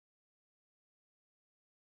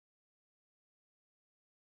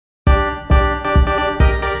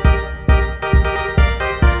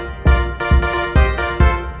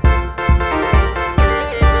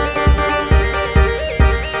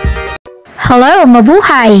Hello,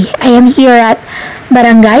 mabuhay! I am here at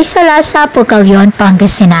Barangay Salasa, Bugallon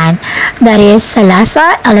Pangasinan. That is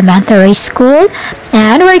Salasa Elementary School,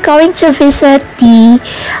 and we're going to visit the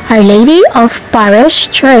Our Lady of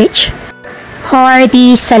Parish Church, or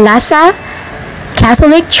the Salasa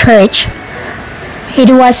Catholic Church.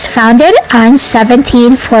 It was founded on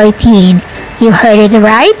 1714. You heard it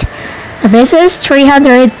right. This is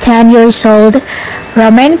 310 years old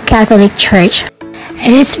Roman Catholic Church.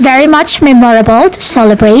 It is very much memorable to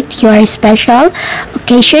celebrate your special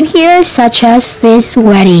occasion here, such as this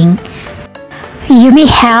wedding. You may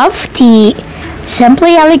have the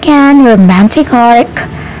simply elegant romantic arc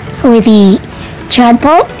with the John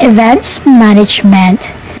Paul Events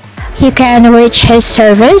Management. You can reach his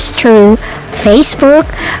service through Facebook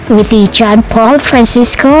with the John Paul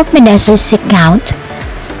Francisco Meneses account.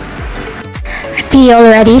 They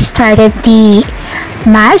already started the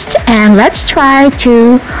Mass, and let's try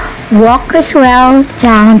to walk as well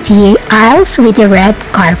down the aisles with the red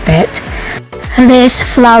carpet. These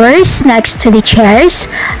flowers next to the chairs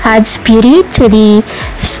adds beauty to the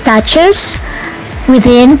statues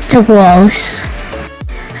within the walls.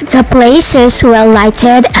 The place is well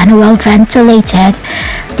lighted and well ventilated.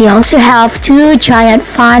 They also have two giant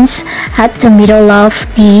fans at the middle of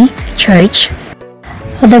the church.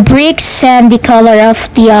 The bricks and the color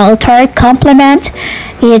of the altar complement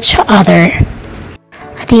each other.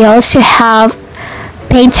 They also have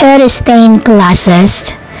painted stained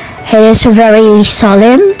glasses. It is very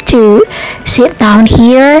solemn to sit down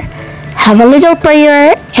here, have a little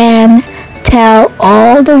prayer, and tell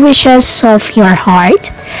all the wishes of your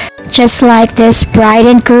heart, just like this bride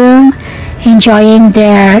and groom enjoying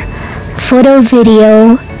their photo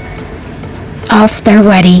video of their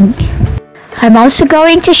wedding. I'm also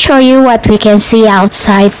going to show you what we can see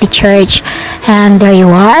outside the church, and there you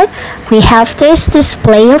are. We have this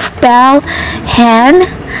display of bell and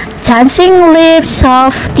dancing leaves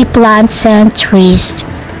of the plants and trees.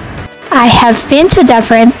 I have been to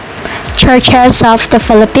different churches of the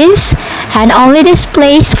Philippines, and only this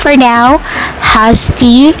place for now has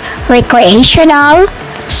the recreational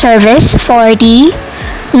service for the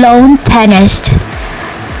lawn tennis.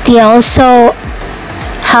 They also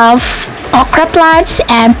have okra plants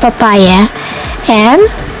and papaya and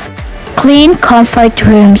clean comfort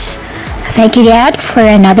rooms. Thank you, Dad, for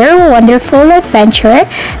another wonderful adventure,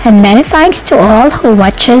 and many thanks to all who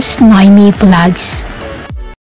watches Noemi Vlogs.